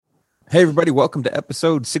Hey everybody, welcome to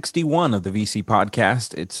episode 61 of the VC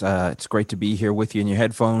podcast. It's great to be here with you in your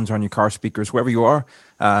headphones, on your car speakers, wherever you are.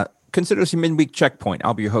 Consider this your midweek checkpoint.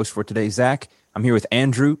 I'll be your host for today, Zach. I'm here with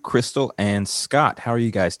Andrew, Crystal, and Scott. How are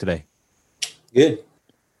you guys today? Good.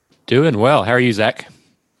 Doing well. How are you, Zach?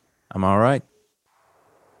 I'm all right.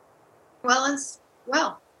 Well as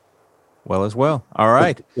well. Well as well. All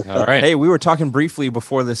right. All right. Hey, we were talking briefly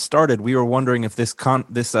before this started. We were wondering if this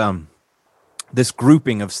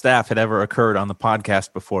grouping of staff had ever occurred on the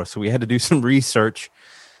podcast before. So we had to do some research.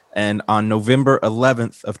 And on November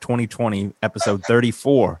 11th of 2020, episode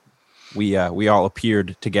 34, we all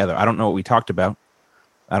appeared together. I don't know what we talked about.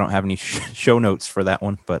 I don't have any show notes for that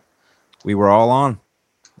one, but we were all on.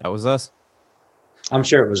 That was us. I'm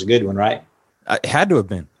sure it was a good one, right? It had to have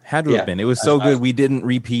been. It was so good. We didn't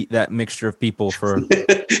repeat that mixture of people for.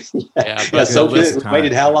 So good.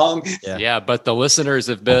 Waited how long? Yeah, but the listeners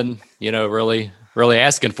have been, really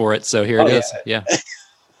asking for it. So here it is. Yeah.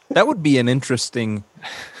 That would be an interesting.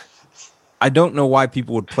 I don't know why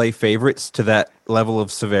people would play favorites to that level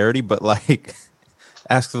of severity, but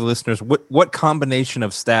ask the listeners, what combination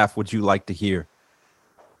of staff would you like to hear?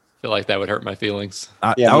 I feel like that would hurt my feelings.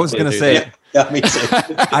 I was going to say, me too.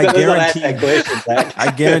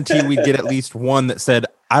 I guarantee we'd get at least one that said,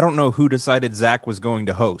 I don't know who decided Zach was going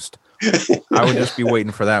to host. I would just be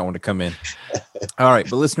waiting for that one to come in. All right.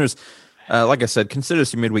 But listeners, like I said, consider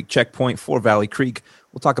this your midweek checkpoint for Valley Creek.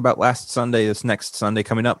 We'll talk about last Sunday, this next Sunday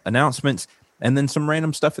coming up, announcements, and then some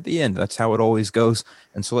random stuff at the end. That's how it always goes.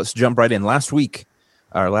 And so let's jump right in. Last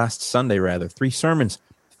Sunday, 3 sermons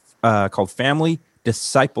called Family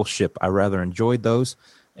Discipleship. I rather enjoyed those.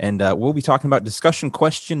 And we'll be talking about discussion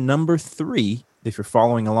question number 3, if you're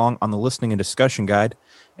following along on the listening and discussion guide.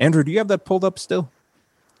 Andrew, do you have that pulled up still?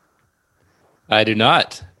 I do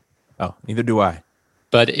not. Oh, neither do I.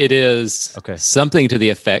 But it is something to the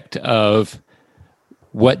effect of,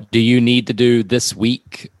 what do you need to do this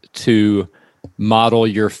week to model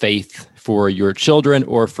your faith for your children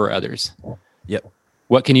or for others? Yep.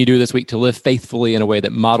 What can you do this week to live faithfully in a way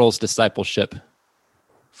that models discipleship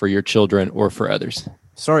for your children or for others?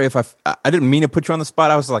 Sorry if I didn't mean to put you on the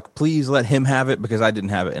spot. I was like, please let him have it, because I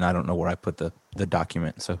didn't have it and I don't know where I put the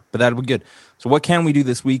document. So, but that'll be good. So what can we do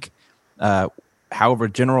this week? However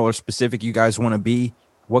general or specific you guys want to be,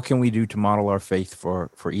 what can we do to model our faith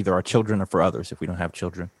for either our children or for others if we don't have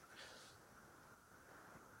children?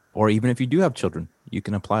 Or even if you do have children, you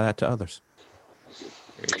can apply that to others.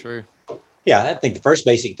 Very true. Yeah, I think the first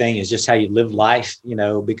basic thing is just how you live life,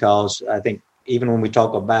 because I think even when we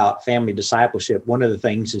talk about family discipleship, one of the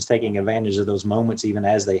things is taking advantage of those moments even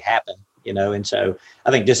as they happen, and so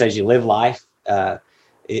I think just as you live life,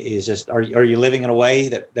 is just, are you living in a way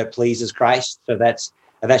that pleases Christ? So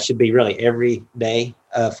that should be really every day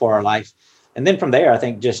for our life. And then from there, I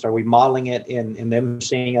think just, are we modeling it in them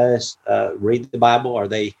seeing us read the Bible? Are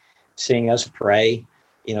they seeing us pray?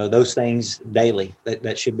 Those things daily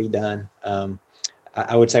that should be done.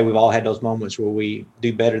 I would say we've all had those moments where we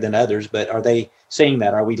do better than others, but are they seeing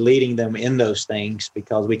that? Are we leading them in those things?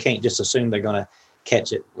 Because we can't just assume they're going to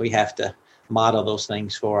catch it. We have to model those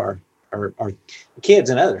things for our kids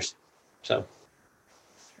and others. So.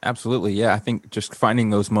 Absolutely. Yeah. I think just finding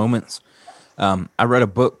those moments. I read a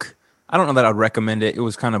book. I don't know that I'd recommend it. It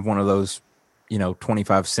was kind of one of those,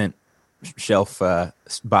 25-cent shelf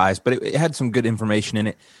buys, but it had some good information in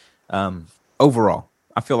it. Overall,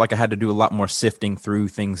 I feel like I had to do a lot more sifting through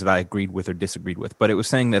things that I agreed with or disagreed with. But it was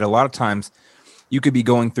saying that a lot of times you could be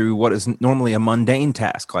going through what is normally a mundane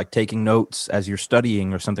task, like taking notes as you're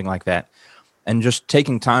studying or something like that, and just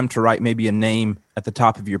taking time to write maybe a name at the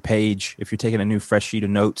top of your page if you're taking a new fresh sheet of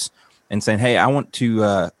notes, and saying, hey, I want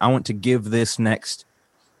to give this next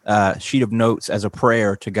sheet of notes as a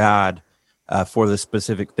prayer to God for this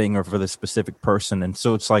specific thing or for this specific person. And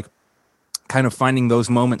so it's like kind of finding those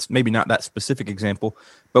moments, maybe not that specific example,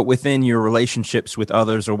 but within your relationships with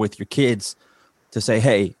others or with your kids, to say,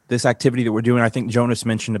 hey, this activity that we're doing, I think Jonas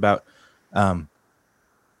mentioned about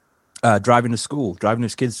driving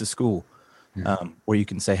his kids to school. Where you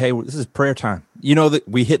can say, hey, this is prayer time. That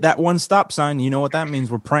we hit that one stop sign. You know what that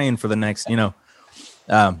means? We're praying for the next,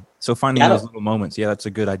 so finding those little moments. Yeah, that's a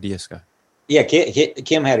good idea, Scott. Yeah,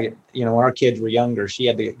 Kim had, when our kids were younger, she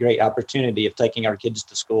had the great opportunity of taking our kids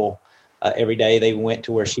to school every day. They went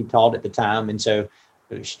to where she taught at the time. And so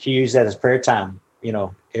she used that as prayer time,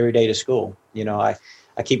 every day to school. I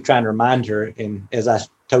keep trying to remind her, and as I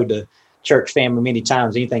told the church family many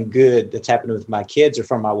times, anything good that's happened with my kids are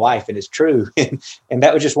from my wife, and it's true. And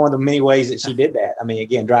that was just one of the many ways that she did that. I mean,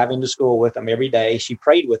 again, driving to school with them every day, she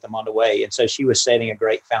prayed with them on the way. And so she was setting a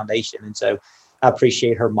great foundation. And so I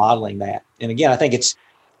appreciate her modeling that. And again, I think it's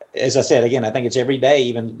as I said, again, I think it's every day,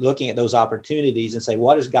 even looking at those opportunities and say,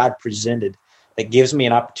 what has God presented that gives me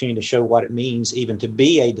an opportunity to show what it means even to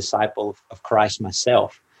be a disciple of Christ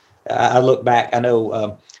myself? I look back, I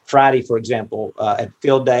know Friday, for example, at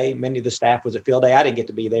field day, many of the staff was at field day. I didn't get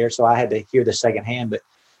to be there, so I had to hear the secondhand. But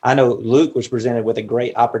I know Luke was presented with a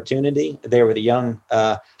great opportunity there with a young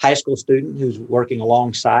high school student who's working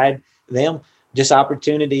alongside them. Just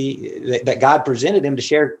opportunity that God presented him to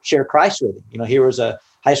share Christ with him. You know, here was a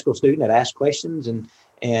high school student that asked questions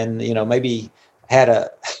and you know, maybe had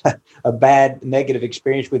a bad negative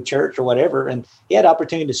experience with church or whatever, and he had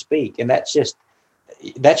opportunity to speak. And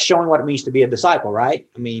that's showing what it means to be a disciple, right?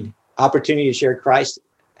 I mean, opportunity to share Christ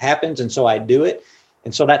happens, and so I do it.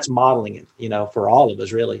 And so that's modeling it, you know, for all of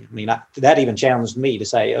us, really. I mean, that even challenged me to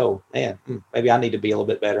say, oh, man, maybe I need to be a little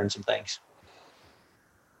bit better in some things.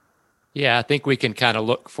 Yeah, I think we can kind of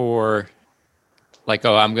look for like,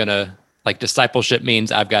 discipleship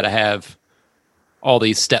means I've got to have all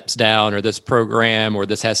these steps down or this program or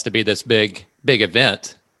this has to be this big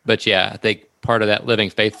event. But yeah, I think part of that living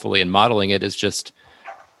faithfully and modeling it is just,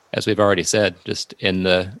 as we've already said, just in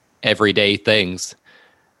the everyday things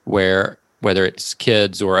where whether it's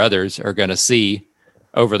kids or others are going to see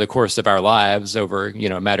over the course of our lives, over, you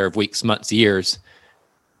know, a matter of weeks, months, years,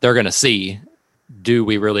 they're going to see, do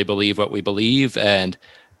we really believe what we believe, and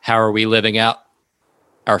how are we living out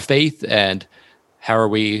our faith, and how are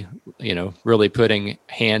we, you know, really putting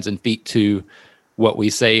hands and feet to what we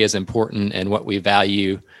say is important and what we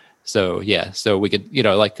value. So yeah, so we could, you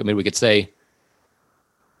know, we could say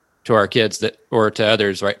to our kids that, or to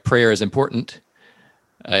others, right, prayer is important.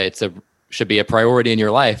 Should be a priority in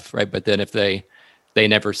your life, right? But then if they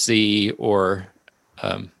never see or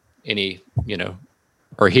any, you know,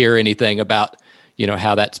 or hear anything about, you know,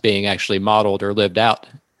 how that's being actually modeled or lived out,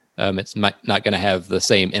 it's not going to have the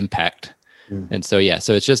same impact. And so, yeah,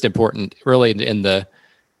 so it's just important really in the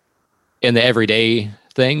everyday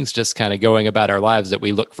things, just kind of going about our lives, that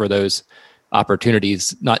we look for those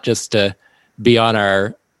opportunities, not just to be on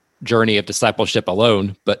our journey of discipleship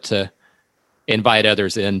alone, but to invite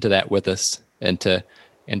others into that with us and to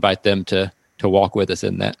invite them to walk with us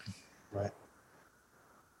in that. Right.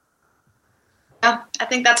 Yeah, I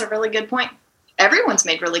think that's a really good point. Everyone's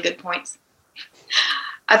made really good points.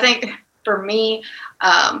 I think for me,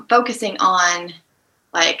 focusing on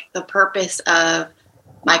like the purpose of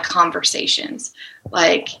my conversations,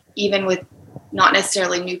 like even with not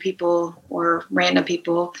necessarily new people or random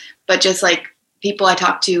people, but just like people I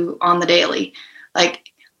talk to on the daily, like,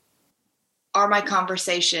 are my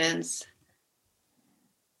conversations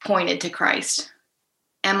pointed to Christ?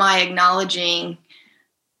 Am I acknowledging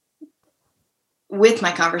with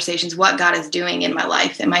my conversations what God is doing in my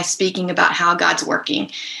life? Am I speaking about how God's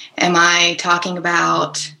working? Am I talking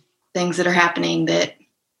about things that are happening that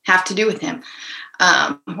have to do with Him?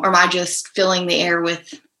 Or am I just filling the air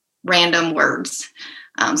with random words?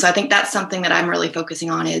 So I think that's something that I'm really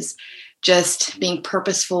focusing on, is just being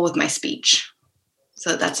purposeful with my speech.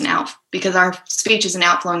 So that's because our speech is an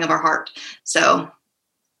outflowing of our heart. So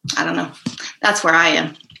I don't know. That's where I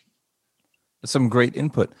am. Some great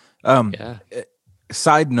input.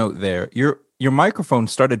 Side note there, your microphone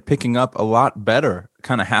started picking up a lot better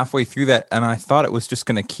kind of halfway through that, and I thought it was just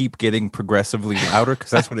going to keep getting progressively louder because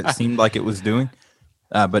that's what it seemed like it was doing.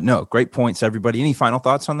 But no, great points, everybody. Any final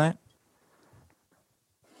thoughts on that?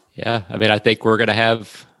 Yeah, I mean, I think we're going to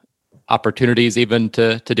have opportunities even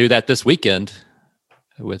to do that this weekend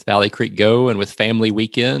with Valley Creek Go and with Family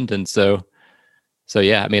Weekend. And so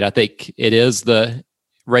yeah, I mean, I think it is the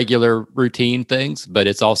regular routine things, but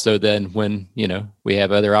it's also then when, you know, we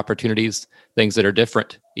have other opportunities, things that are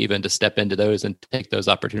different, even to step into those and take those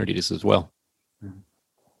opportunities as well.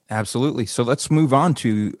 Absolutely. So let's move on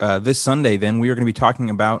to this Sunday. Then we are going to be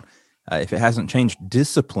talking about, if it hasn't changed,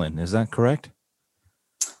 discipline. Is that correct?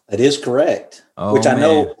 That is correct. Which I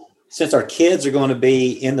know, since our kids are going to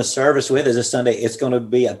be in the service with us this Sunday, it's going to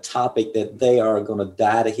be a topic that they are going to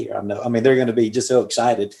die to hear. I mean, they're going to be just so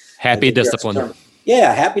excited. Happy discipline.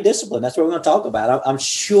 Yeah, happy discipline. That's what we're going to talk about. I'm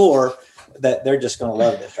sure that they're just going to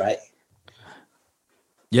love this, right?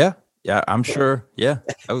 Yeah, I'm sure. Yeah,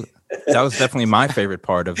 that was definitely my favorite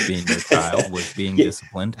part of being a child, was being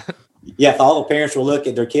disciplined. Yeah, if all the parents will look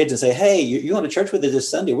at their kids and say, hey, you're going to church with us this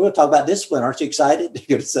Sunday. We're going to talk about discipline. Aren't you excited?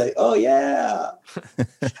 You're going to say, oh, yeah.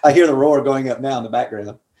 I hear the roar going up now in the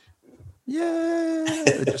background. Yeah.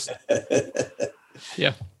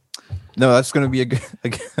 Yeah. No, that's going to be a good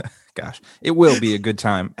gosh, it will be a good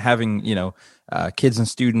time having, you know, kids and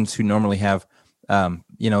students who normally have,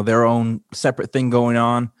 you know, their own separate thing going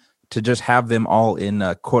on, to just have them all in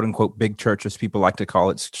quote unquote big church, as people like to call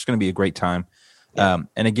it. It's just going to be a great time. And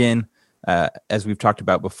again, as we've talked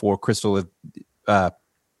about before, Crystal,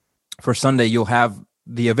 for Sunday, you'll have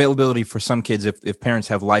the availability for some kids. If parents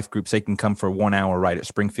have life groups, they can come for 1 hour right at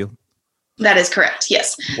Springfield. That is correct.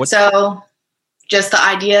 Yes. So just the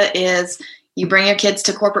idea is you bring your kids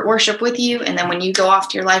to corporate worship with you. And then when you go off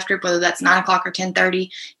to your life group, whether that's 9:00 or 10:30,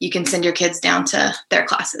 you can send your kids down to their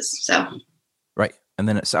classes. So. Right. And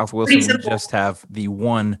then at South Wilson, we just have the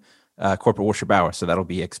one corporate worship hour. So that'll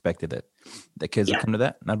be expected that kids will come to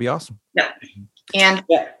that. And that'd be awesome. Yep. And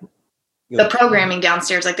the programming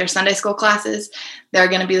downstairs, like their Sunday school classes, they're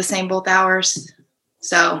going to be the same both hours.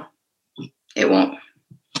 So it won't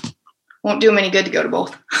do them any good to go to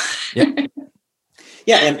both. Yeah.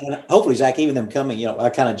 Yeah. And hopefully, Zach, even them coming, I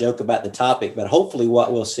kind of joke about the topic, but hopefully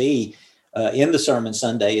what we'll see in the sermon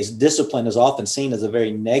Sunday is discipline is often seen as a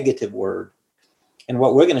very negative word. And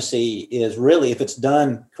what we're going to see is really, if it's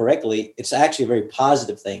done correctly, it's actually a very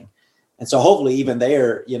positive thing. And so hopefully even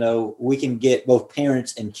there, we can get both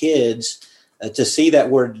parents and kids to see that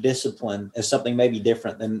word discipline as something maybe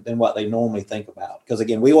different than what they normally think about. Because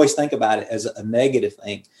again, we always think about it as a negative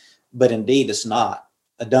thing, but indeed it's not.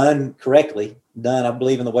 Done correctly, I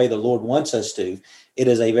believe in the way the Lord wants us to, it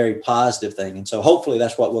is a very positive thing. And so hopefully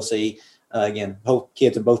that's what we'll see. Again, hope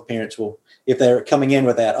kids and both parents will, if they're coming in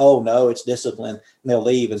with that, oh no, it's discipline, and they'll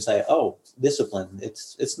leave and say, oh, discipline,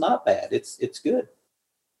 it's not bad. It's good.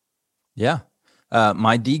 Yeah.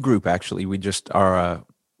 My D group, actually, we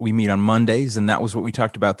meet on Mondays, and that was what we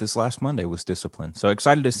talked about this last Monday was discipline. So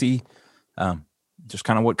excited to see just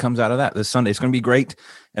kind of what comes out of that this Sunday. It's going to be great.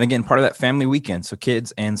 And again, part of that family weekend. So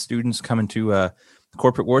kids and students coming to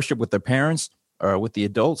corporate worship with their parents or with the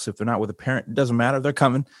adults. If they're not with a parent, it doesn't matter. They're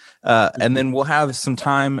coming. And then we'll have some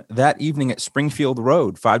time that evening at Springfield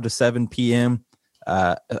Road, 5 to 7 p.m.,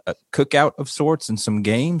 a cookout of sorts and some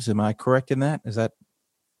games. Am I correct in that?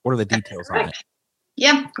 What are the details on it?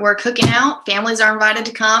 Yeah, we're cooking out. Families are invited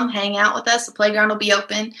to come hang out with us. The playground will be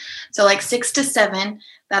open. So like 6 to 7,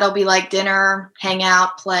 that'll be like dinner, hang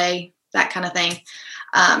out, play, that kind of thing.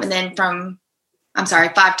 And then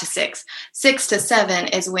 5 to 6. 6 to 7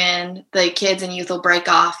 is when the kids and youth will break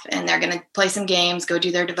off and they're going to play some games, go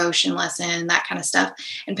do their devotion lesson, that kind of stuff.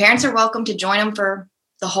 And parents are welcome to join them for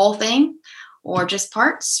the whole thing or just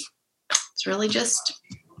parts. It's really just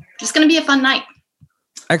going to be a fun night.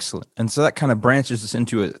 Excellent. And so that kind of branches us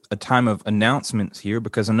into a time of announcements here,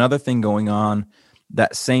 because another thing going on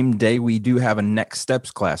that same day, we do have a Next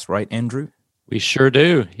Steps class, right, Andrew? We sure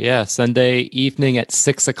do. Yeah. Sunday evening at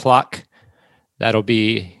 6:00. That'll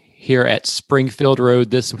be here at Springfield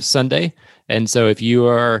Road this Sunday. And so if you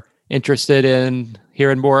are interested in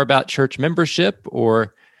hearing more about church membership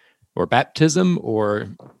or baptism,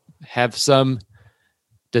 or have some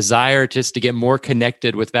desire just to get more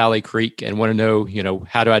connected with Valley Creek and want to know,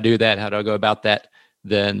 how do I do that? How do I go about that?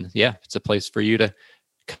 Then yeah, it's a place for you to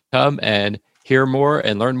come and hear more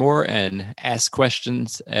and learn more and ask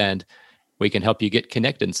questions, and we can help you get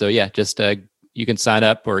connected. So yeah, just you can sign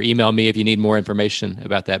up or email me if you need more information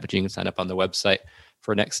about that, but you can sign up on the website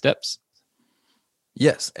for Next Steps.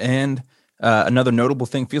 Yes. And another notable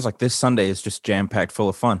thing, feels like this Sunday is just jam-packed full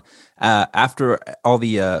of fun. After all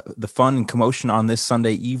the fun and commotion on this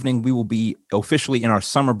Sunday evening, we will be officially in our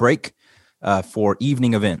summer break for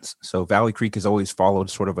evening events. So Valley Creek has always followed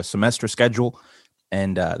sort of a semester schedule,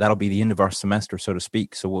 and that'll be the end of our semester, so to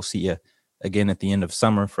speak. So we'll see you again at the end of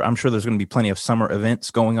summer. I'm sure there's going to be plenty of summer events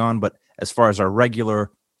going on, but as far as our regular,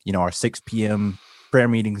 our 6 p.m. prayer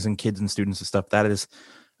meetings and kids and students and stuff, that is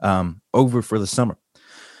over for the summer.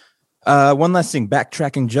 One last thing,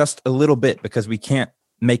 backtracking just a little bit, because we can't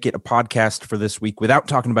make it a podcast for this week without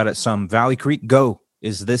talking about it some. Valley Creek Go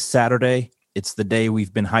is this Saturday. It's the day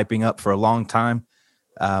we've been hyping up for a long time.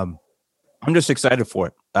 I'm just excited for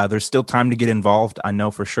it. There's still time to get involved, I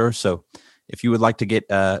know for sure. So if you would like to get,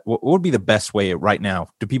 what would be the best way right now?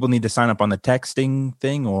 Do people need to sign up on the texting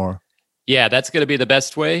thing or? Yeah, that's going to be the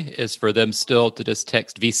best way, is for them still to just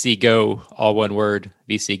text VC Go, all one word,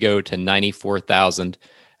 VC Go to 94,000.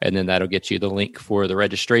 And then that'll get you the link for the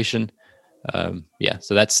registration. So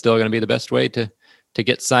that's still going to be the best way to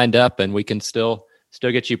get signed up, and we can still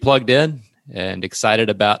get you plugged in and excited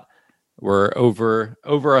about. We're over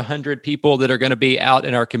 100 people that are going to be out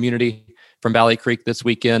in our community from Valley Creek this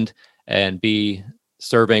weekend and be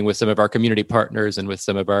serving with some of our community partners and with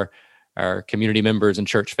some of our community members and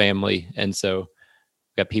church family. And so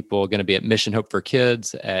we've got people going to be at Mission Hope for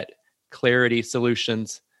Kids, at Clarity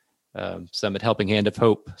Solutions, some at Helping Hand of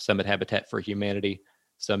Hope, some at Habitat for Humanity,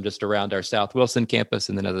 some just around our South Wilson campus.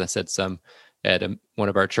 And then, as I said, some at one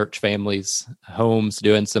of our church families' homes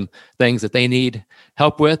doing some things that they need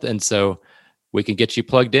help with. And so we can get you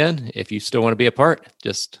plugged in. If you still want to be a part,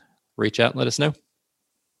 just reach out and let us know.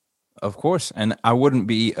 Of course. And I wouldn't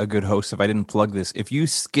be a good host if I didn't plug this. If you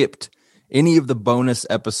skipped any of the bonus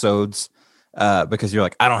episodes because you're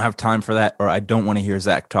like, I don't have time for that, or I don't want to hear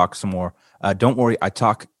Zach talk some more, don't worry. I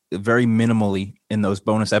talk very minimally in those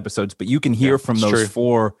bonus episodes, but you can hear from those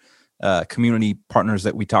four community partners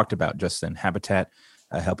that we talked about just then: Habitat,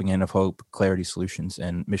 Helping Hand of Hope, Clarity Solutions,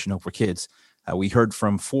 and Mission Hope for Kids. We heard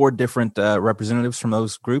from 4 different representatives from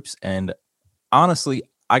those groups, and honestly,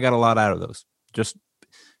 I got a lot out of those. Just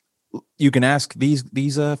you can ask these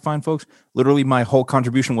fine folks. Literally, my whole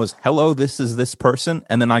contribution was, "Hello, this is this person,"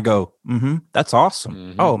 and then I go, "That's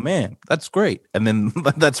awesome. Oh man, that's great." And then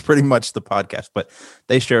that's pretty much the podcast. But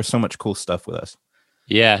they share so much cool stuff with us.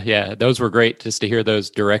 Yeah, those were great just to hear those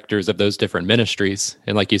directors of those different ministries.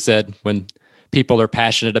 And like you said, when people are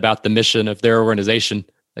passionate about the mission of their organization,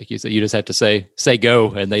 like you said, you just have to say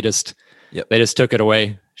go, and they just took it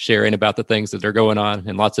away, sharing about the things that are going on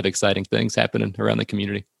and lots of exciting things happening around the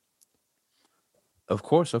community. Of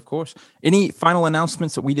course. Any final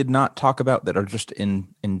announcements that we did not talk about that are just in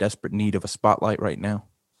desperate need of a spotlight right now?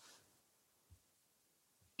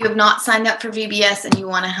 You have not signed up for VBS and you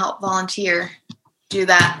want to help volunteer, do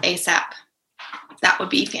that ASAP. That would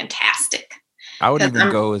be fantastic. I would even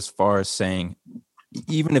go as far as saying,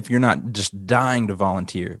 even if you're not just dying to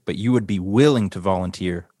volunteer, but you would be willing to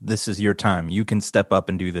volunteer, this is your time. You can step up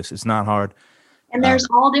and do this. It's not hard. And there's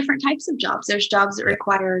all different types of jobs. There's jobs that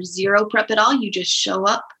require zero prep at all. You just show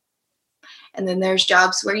up. And then there's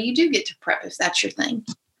jobs where you do get to prep if that's your thing.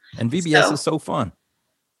 And VBS is so fun.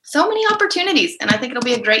 So many opportunities. And I think it'll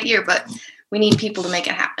be a great year, but we need people to make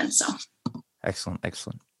it happen. So Excellent.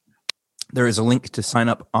 There is a link to sign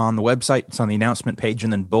up on the website. It's on the announcement page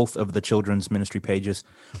and then both of the children's ministry pages.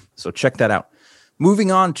 So check that out.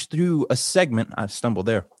 Moving on to a segment, I stumbled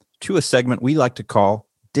there, to a segment we like to call,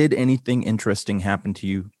 Did Anything Interesting Happen to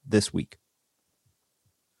You This Week?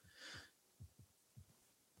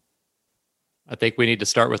 I think we need to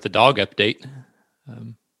start with the dog update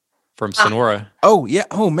from Sonora. Oh, yeah.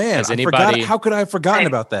 Oh, man. How could I have forgotten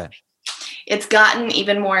about that? It's gotten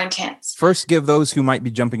even more intense. First, give those who might be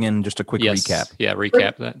jumping in just a quick recap. Yeah,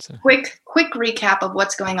 recap that. So. Quick recap of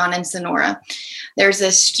what's going on in Sonora. There's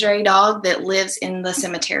this stray dog that lives in the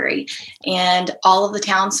cemetery, and all of the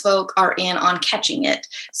townsfolk are in on catching it.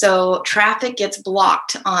 So traffic gets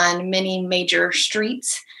blocked on many major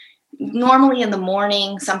streets, normally in the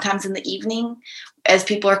morning, sometimes in the evening, as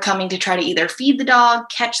people are coming to try to either feed the dog,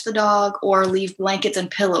 catch the dog, or leave blankets and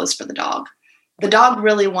pillows for the dog. The dog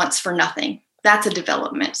really wants for nothing. That's a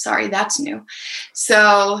development. Sorry, that's new.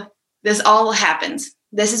 So this all happens.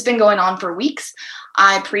 This has been going on for weeks.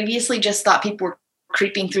 I previously just thought people were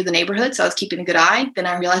creeping through the neighborhood, so I was keeping a good eye. Then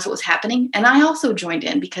I realized what was happening, and I also joined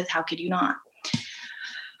in because how could you not?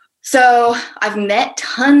 So I've met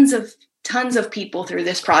tons of people through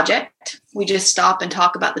this project. We just stop and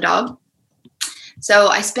talk about the dog. So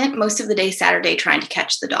I spent most of the day Saturday trying to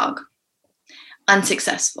catch the dog.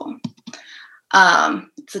 Unsuccessful.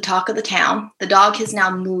 It's the talk of the town. The dog has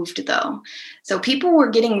now moved, though. So people were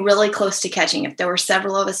getting really close to catching it. There were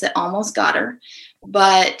several of us that almost got her.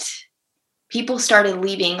 But people started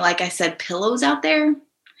leaving, like I said, pillows out there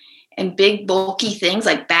and big bulky things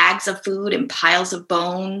like bags of food and piles of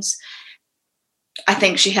bones. I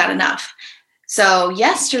think she had enough. So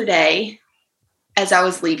yesterday, as I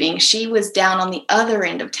was leaving, she was down on the other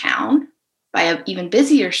end of town by an even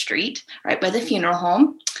busier street, right by the funeral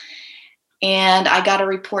home. And I got a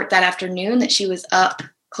report that afternoon that she was up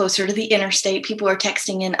closer to the interstate. People are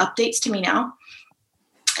texting in updates to me now.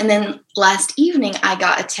 And then last evening, I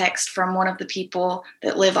got a text from one of the people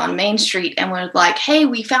that live on Main Street and were like, hey,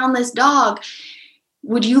 we found this dog.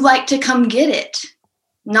 Would you like to come get it?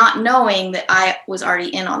 Not knowing that I was already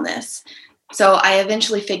in on this. So I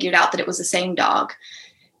eventually figured out that it was the same dog.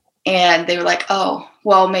 And they were like, oh,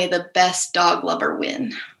 well, may the best dog lover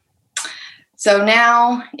win. So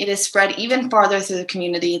now it has spread even farther through the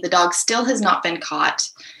community. The dog still has not been caught,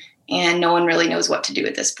 and no one really knows what to do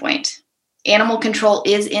at this point. Animal control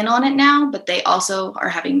is in on it now, but they also are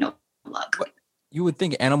having no luck. You would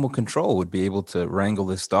think animal control would be able to wrangle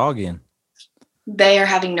this dog in. They are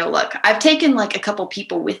having no luck. I've taken like a couple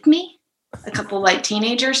people with me, a couple like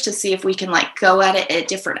teenagers, to see if we can like go at it at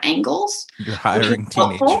different angles. You're hiring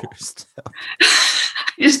teenagers. I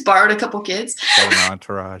just borrowed a couple kids. Got an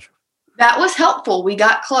entourage. That was helpful. We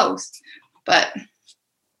got close, but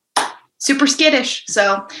super skittish.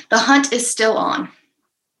 So the hunt is still on.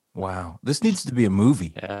 Wow. This needs to be a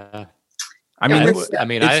movie. Yeah.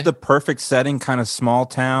 It's the perfect setting, kind of small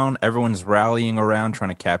town. Everyone's rallying around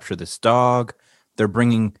trying to capture this dog. They're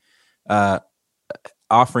bringing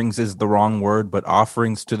offerings is the wrong word, but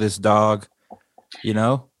offerings to this dog,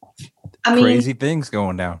 I mean, crazy things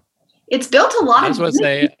going down. It's built a lot. I was going to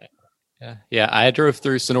say, yeah. I drove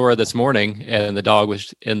through Sonora this morning, and the dog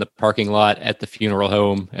was in the parking lot at the funeral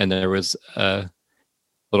home, and there was a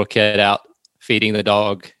little kid out feeding the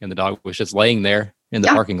dog, and the dog was just laying there in the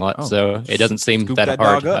parking lot. Oh, so it doesn't seem that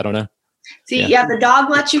hard. I don't know. See, the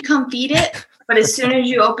dog lets you come feed it, but as soon as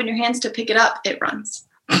you open your hands to pick it up, it runs.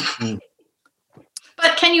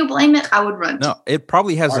 But can you blame it? I would run. No, it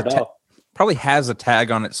probably has a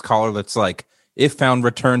tag on its collar that's like, if found,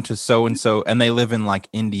 return to so and so, and they live in like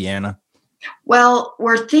Indiana. Well,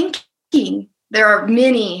 we're thinking there are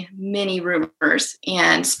many, many rumors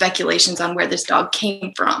and speculations on where this dog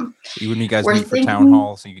came from. When you guys meet for town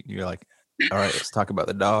halls, you're like, all right, let's talk about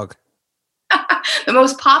the dog. The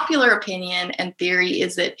most popular opinion and theory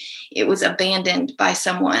is that it was abandoned by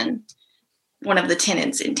someone, one of the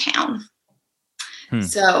tenants in town.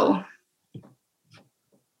 So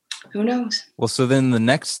who knows? Well, so then the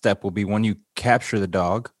next step will be when you capture the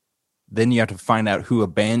dog, then you have to find out who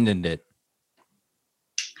abandoned it.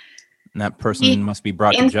 And that person must be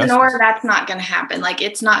brought to justice. In Sonora, that's not going to happen. Like,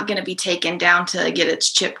 it's not going to be taken down to get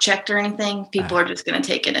its chip checked or anything. People are just going to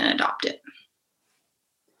take it and adopt it.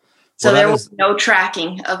 So there will be no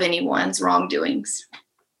tracking of anyone's wrongdoings.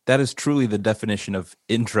 That is truly the definition of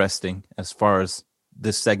interesting as far as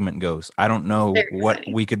this segment goes. I don't know what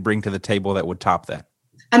we could bring to the table that would top that.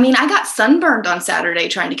 I mean, I got sunburned on Saturday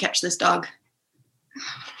trying to catch this dog.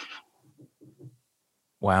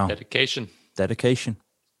 Wow. Dedication.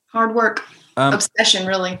 Hard work. Obsession,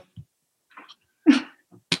 really.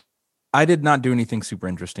 I did not do anything super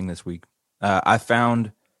interesting this week. I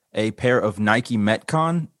found a pair of Nike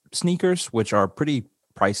Metcon sneakers, which are pretty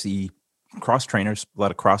pricey cross trainers. A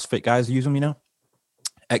lot of CrossFit guys use them,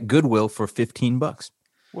 at Goodwill for $15.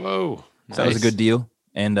 Whoa. Nice. So that was a good deal.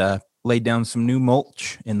 And laid down some new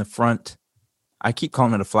mulch in the front. I keep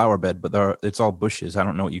calling it a flower bed, but it's all bushes. I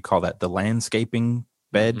don't know what you call that. The landscaping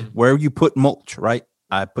bed, where you put mulch, right?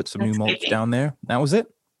 I put some new mulch down there. That was it.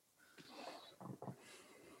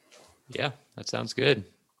 Yeah, that sounds good.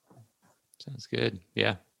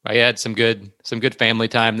 Yeah. I had some good family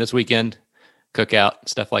time this weekend, cookout,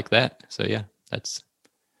 stuff like that. So yeah,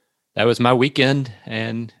 that was my weekend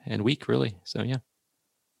and week really. So yeah.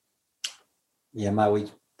 Yeah, my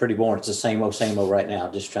week's pretty boring. It's the same old right now.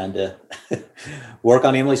 Just trying to work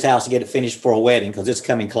on Emily's house to get it finished for a wedding because it's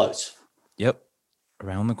coming close. Yep.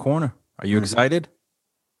 Around the corner. Are you excited?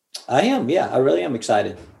 I am. Yeah, I really am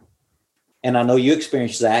excited. And I know you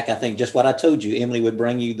experienced, Zach. I think just what I told you, Emily would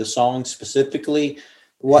bring you the song specifically,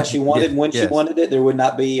 what she wanted, when she wanted it. There would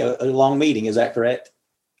not be a long meeting. Is that correct?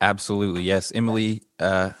 Absolutely. Yes. Emily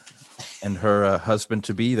and her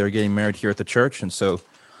husband-to-be, they're getting married here at the church. And so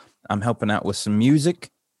I'm helping out with some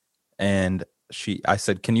music. And I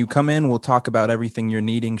said, can you come in? We'll talk about everything you're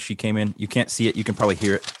needing. She came in. You can't see it. You can probably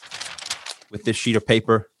hear it with this sheet of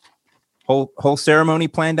paper. Whole ceremony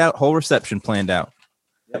planned out, whole reception planned out.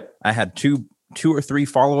 Yep. I had two or three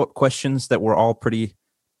follow-up questions that were all pretty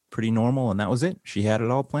normal, and that was it. She had it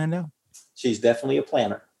all planned out. She's definitely a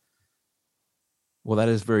planner. Well, that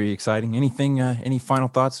is very exciting. Anything, any final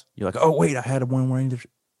thoughts? You're like, oh, wait, I had one more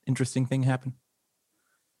interesting thing happen.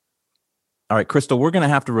 All right, Crystal, we're going to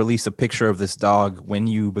have to release a picture of this dog when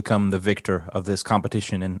you become the victor of this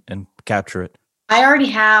competition and capture it. I already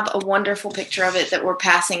have a wonderful picture of it that we're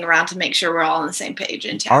passing around to make sure we're all on the same page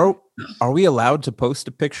in town. Are we allowed to post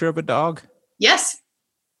a picture of a dog? Yes.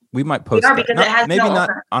 We might post it because it has maybe not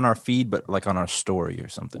on our feed, but like on our story or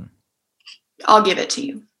something. I'll give it to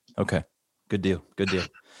you. Okay. Good deal.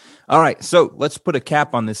 All right. So let's put a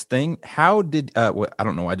cap on this thing. How did, I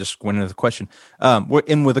don't know. I just went into the question. We're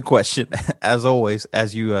in with a question as always,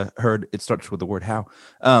 as you heard, it starts with the word how.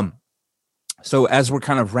 So as we're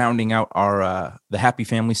kind of rounding out our, the Happy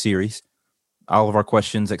Family series, all of our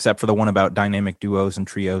questions, except for the one about dynamic duos and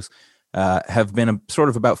trios, have been sort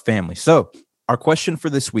of about family. So our question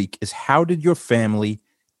for this week is, how did your family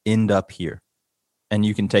end up here? And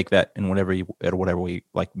you can take that in whatever way,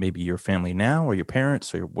 like maybe your family now or your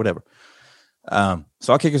parents or whatever. So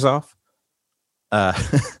I'll kick us off.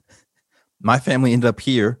 My family ended up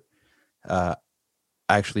here. I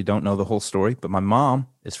actually don't know the whole story, but my mom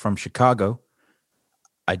is from Chicago.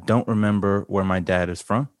 I don't remember where my dad is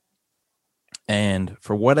from. And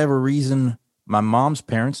for whatever reason, my mom's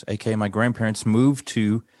parents, aka my grandparents, moved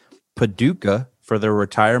to Paducah for their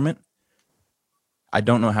retirement. I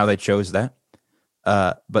don't know how they chose that.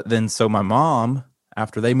 But then, so my mom,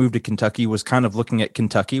 after they moved to Kentucky, was kind of looking at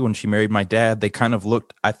Kentucky when she married my dad. They kind of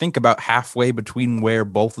looked, I think, about halfway between where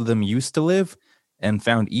both of them used to live. and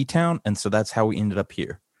found E-Town. And so that's how we ended up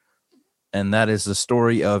here. And that is the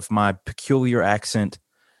story of my peculiar accent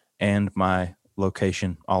and my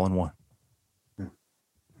location all in one.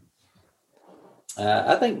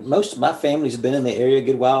 I think most of my family's been in the area a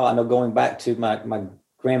good while. I know going back to my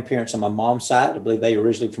grandparents on my mom's side, I believe they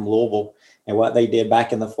originally from Louisville. And what they did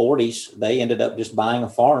back in the 40s, they ended up just buying a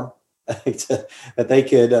farm that they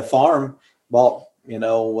could farm, bought,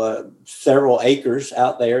 several acres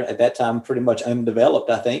out there at that time, pretty much undeveloped,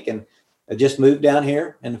 I think. And just moved down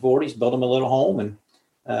here in the 40s, built them a little home. And,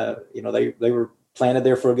 they were planted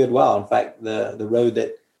there for a good while. In fact, the road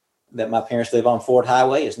that my parents live on, Ford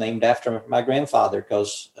Highway, is named after my grandfather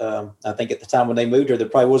because I think at the time when they moved here, there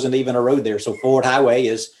probably wasn't even a road there. So Ford Highway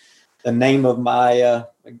is the name of my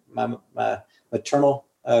maternal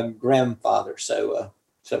grandfather. So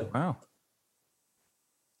wow.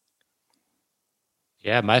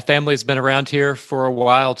 Yeah, my family's been around here for a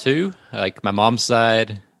while too. Like my mom's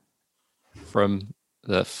side from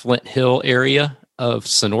the Flint Hill area of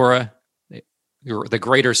Sonora, the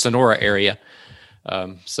greater Sonora area.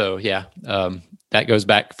 That goes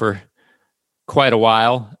back for quite a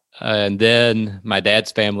while. And then my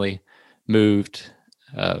dad's family moved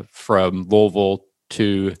from Louisville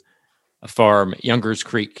to a farm at Younger's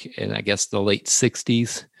Creek in, I guess, the late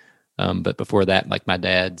 60s. But before that, like my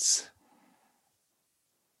dad's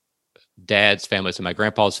family, so my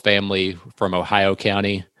grandpa's family from Ohio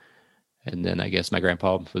County. And then I guess my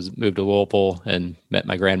grandpa moved to Louisville and met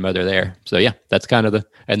my grandmother there. So yeah, that's kind of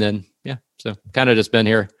so kind of just been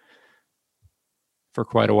here for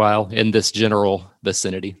quite a while in this general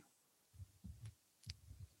vicinity.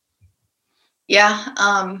 Yeah.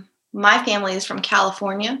 My family is from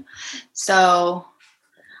California. So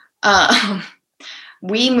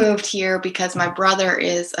we moved here because my brother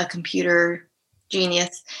is a computer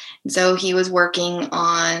genius. And so he was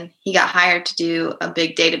he got hired to do a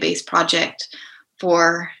big database project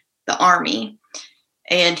for the Army,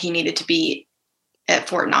 and he needed to be at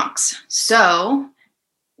Fort Knox. So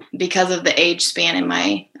because of the age span in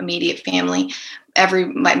my immediate family,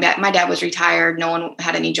 my dad was retired. No one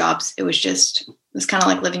had any jobs. It was kind of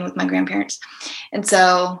like living with my grandparents. And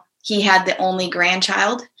so he had the only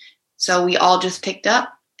grandchild. So we all just picked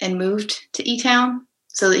up and moved to E-Town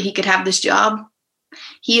so that he could have this job.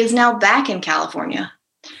 He is now back in California.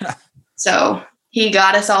 So he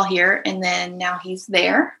got us all here, and then now he's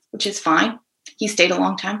there, which is fine. He stayed a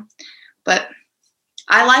long time, but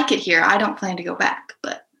I like it here. I don't plan to go back,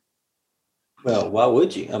 but. Well, why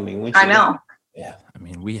would you? I mean, I know. Yeah. I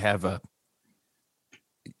mean, we have a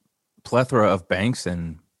plethora of banks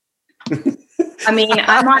and I mean,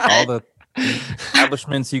 I'm on all the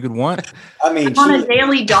establishments you could want. I mean, I'm on a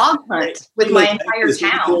daily dog hunt with my entire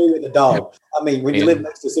town. With a dog. I mean, when you live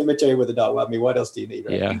next to a cemetery with a dog, I mean, what else do you need?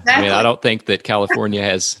 Right? Yeah. Exactly. I mean, I don't think that California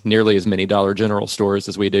has nearly as many Dollar General stores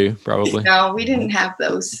as we do, probably. No, we didn't have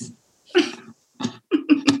those.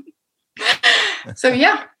 So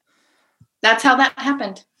yeah, that's how that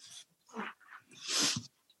happened.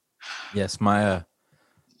 Yes, my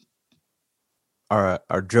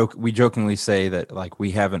our joke. We jokingly say that like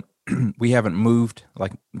we haven't moved.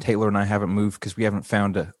 Like Taylor and I haven't moved because we haven't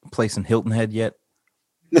found a place in Hilton Head yet.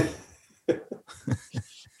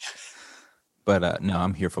 But no,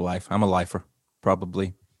 I'm here for life. I'm a lifer,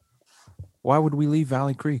 probably. Why would we leave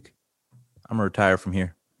Valley Creek? I'm gonna retire from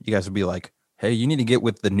here. You guys would be like, "Hey, you need to get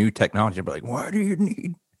with the new technology." I'd be like, "Why do you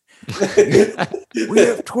need?" We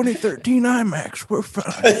have 2013 IMAX. We're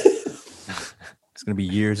fine. It's gonna be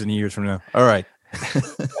years and years from now. All right.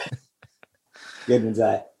 Good one's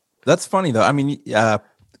that. That's funny though. I mean,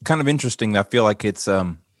 kind of interesting. I feel like it's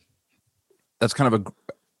that's kind of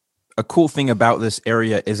a cool thing about this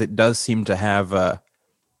area is it does seem to have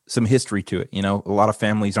some history to it. You know, a lot of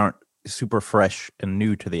families aren't super fresh and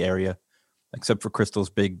new to the area, except for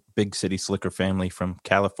Crystal's big city slicker family from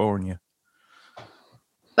California.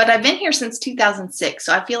 But I've been here since 2006,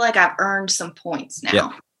 so I feel like I've earned some points now.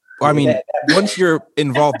 Yeah. Well, I mean, once you're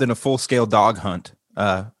involved in a full-scale dog hunt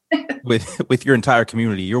with your entire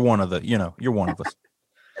community, you're one of us.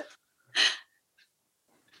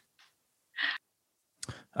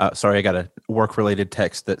 Sorry, I got a work-related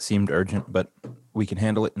text that seemed urgent, but we can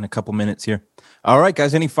handle it in a couple minutes here. All right,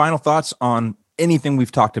 guys, any final thoughts on anything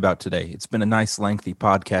we've talked about today? It's been a nice, lengthy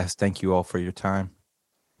podcast. Thank you all for your time.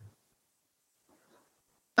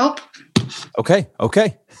 Nope. Okay.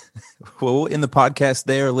 Well, we'll end the podcast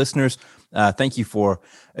there. Listeners, thank you for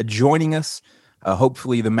joining us.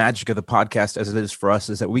 Hopefully the magic of the podcast, as it is for us,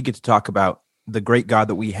 is that we get to talk about the great God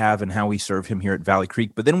that we have and how we serve him here at Valley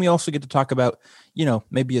Creek. But then we also get to talk about,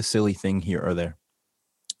 maybe a silly thing here or there.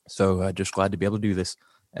 So just glad to be able to do this.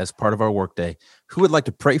 as part of our workday. Who would like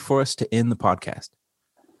to pray for us to end the podcast?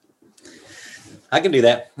 I can do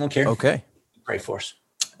that. I don't care. Okay. Pray for us.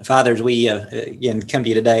 Father, as we again come to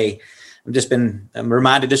you today, I'm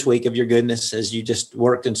reminded this week of your goodness as you just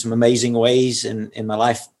worked in some amazing ways in my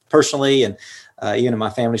life personally and even in my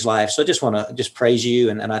family's life. So I just want to just praise you.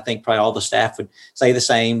 And I think probably all the staff would say the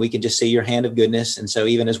same. We can just see your hand of goodness. And so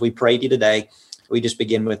even as we pray to you today, we just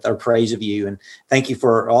begin with our praise of you. And thank you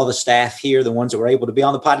for all the staff here, the ones that were able to be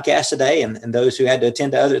on the podcast today and those who had to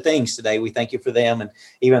attend to other things today. We thank you for them and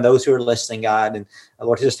even those who are listening, God. And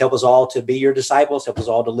Lord, just help us all to be your disciples, help us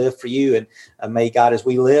all to live for you. And may God, as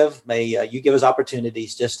we live, may you give us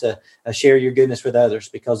opportunities just to share your goodness with others,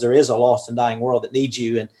 because there is a lost and dying world that needs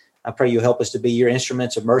you. And I pray you'll help us to be your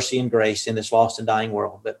instruments of mercy and grace in this lost and dying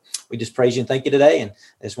world. But we just praise you and thank you today. And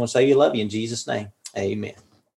I just want to say we love you in Jesus' name. Amen.